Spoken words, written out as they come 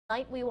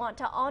Tonight, we want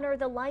to honor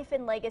the life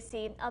and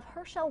legacy of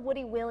Herschel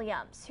Woody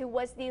Williams, who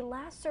was the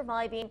last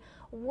surviving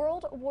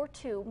World War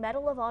II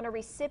Medal of Honor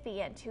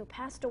recipient who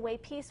passed away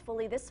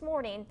peacefully this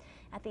morning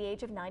at the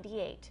age of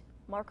 98.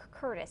 Mark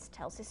Curtis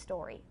tells his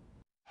story.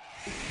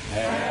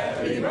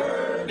 Happy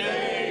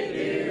birthday,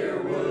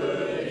 dear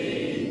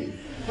Woody.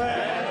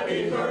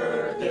 Happy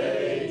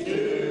birthday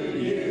to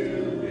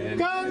you.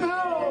 Gung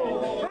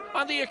ho!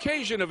 On the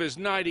occasion of his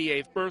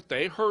 98th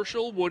birthday,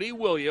 Herschel Woody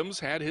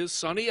Williams had his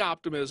sunny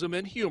optimism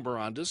and humor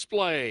on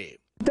display.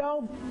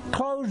 Don't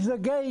close the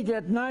gate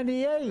at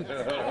 98.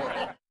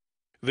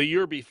 The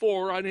year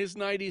before, on his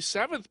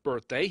 97th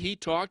birthday, he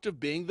talked of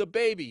being the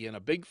baby in a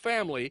big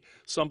family,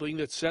 something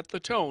that set the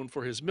tone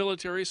for his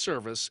military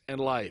service and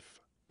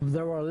life.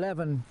 There were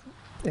 11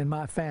 in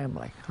my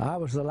family. I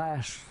was the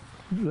last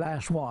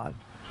one.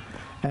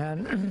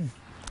 And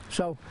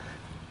so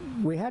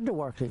we had to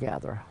work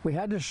together. We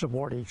had to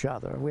support each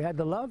other. We had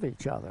to love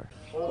each other.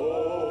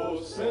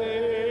 Oh,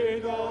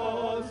 say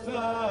does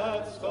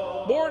that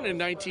star. Born in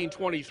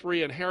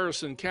 1923 in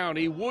Harrison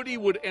County, Woody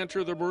would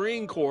enter the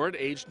Marine Corps at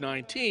age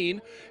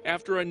 19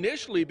 after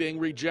initially being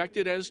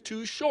rejected as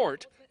too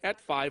short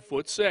at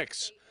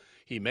 5'6".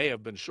 He may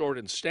have been short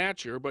in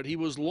stature, but he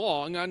was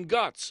long on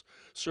guts,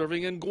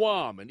 serving in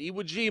Guam and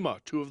Iwo Jima,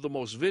 two of the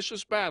most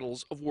vicious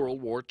battles of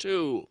World War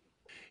II.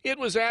 It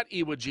was at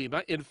Iwo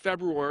Jima in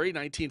February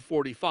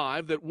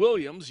 1945 that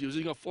Williams,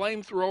 using a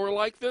flamethrower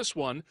like this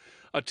one,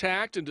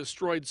 attacked and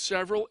destroyed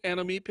several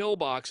enemy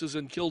pillboxes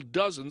and killed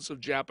dozens of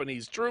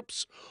Japanese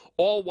troops,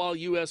 all while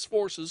U.S.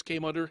 forces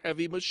came under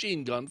heavy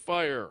machine gun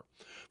fire.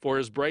 For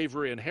his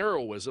bravery and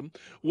heroism,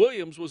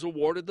 Williams was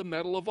awarded the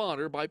Medal of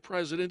Honor by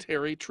President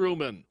Harry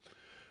Truman.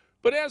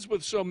 But as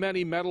with so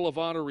many Medal of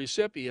Honor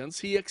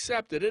recipients, he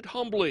accepted it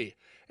humbly,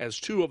 as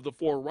two of the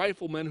 4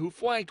 riflemen who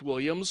flanked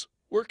Williams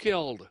were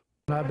killed.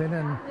 I've been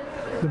in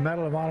the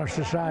Medal of Honor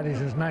Society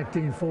since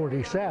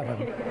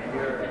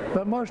 1947,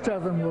 but most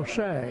of them will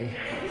say,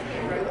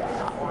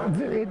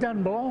 it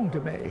doesn't belong to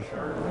me.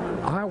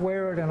 I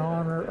wear it in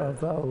honor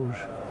of those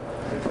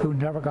who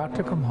never got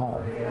to come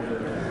home,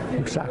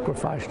 who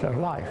sacrificed their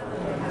life.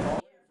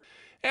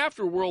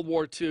 After World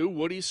War II,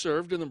 Woody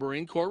served in the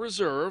Marine Corps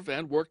Reserve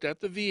and worked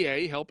at the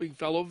VA, helping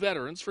fellow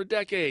veterans for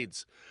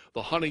decades.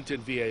 The Huntington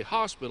VA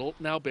Hospital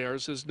now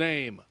bears his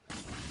name.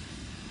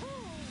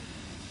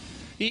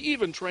 He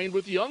even trained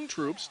with young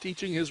troops,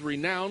 teaching his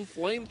renowned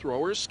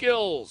flamethrower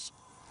skills.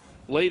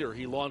 Later,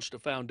 he launched a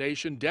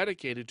foundation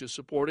dedicated to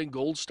supporting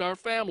Gold Star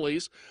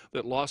families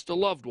that lost a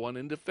loved one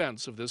in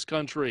defense of this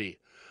country.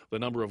 The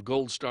number of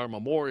Gold Star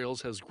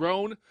memorials has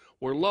grown,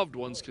 where loved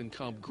ones can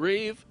come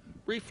grieve,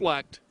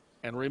 reflect,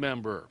 and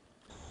remember.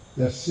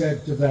 That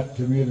said to that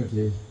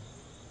community,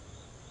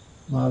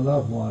 my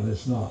loved one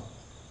is not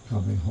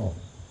coming home.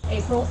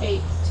 April 8,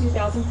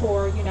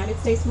 2004, United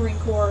States Marine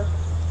Corps.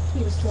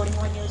 He was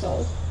 21 years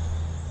old.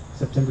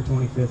 September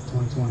 25th,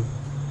 2020.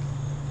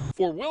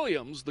 For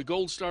Williams, the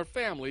Gold Star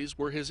families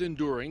were his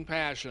enduring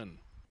passion.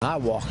 I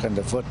walk in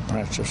the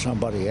footprints of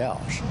somebody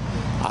else.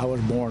 I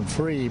was born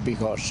free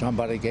because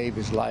somebody gave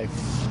his life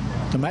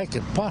to make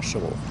it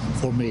possible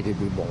for me to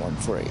be born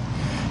free.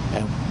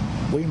 And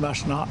we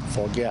must not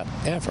forget,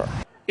 ever.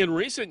 In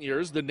recent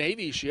years, the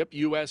Navy ship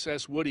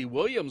USS Woody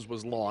Williams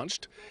was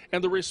launched,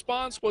 and the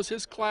response was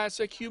his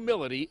classic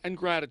humility and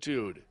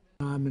gratitude.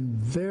 I'm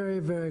very,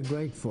 very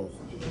grateful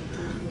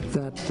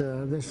that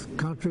this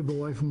country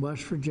boy from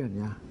West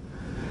Virginia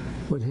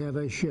would have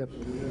a ship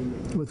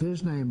with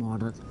his name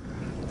on it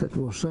that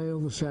will sail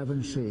the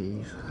 7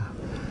 seas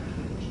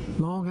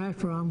long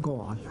after I'm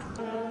gone.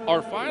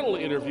 Our final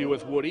interview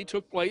with Woody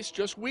took place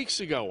just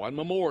weeks ago on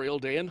Memorial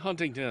Day in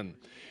Huntington.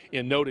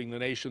 In noting the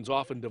nation's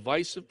often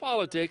divisive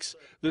politics,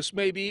 this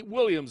may be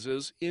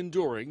Williams's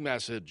enduring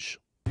message.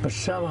 But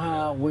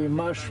somehow we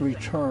must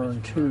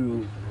return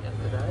to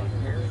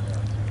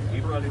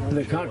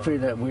the country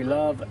that we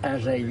love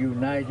as a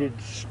United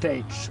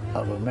States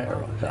of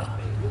America.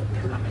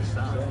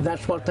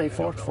 That's what they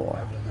fought for.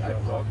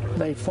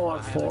 They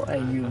fought for a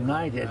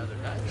United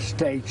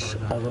States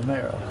of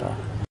America.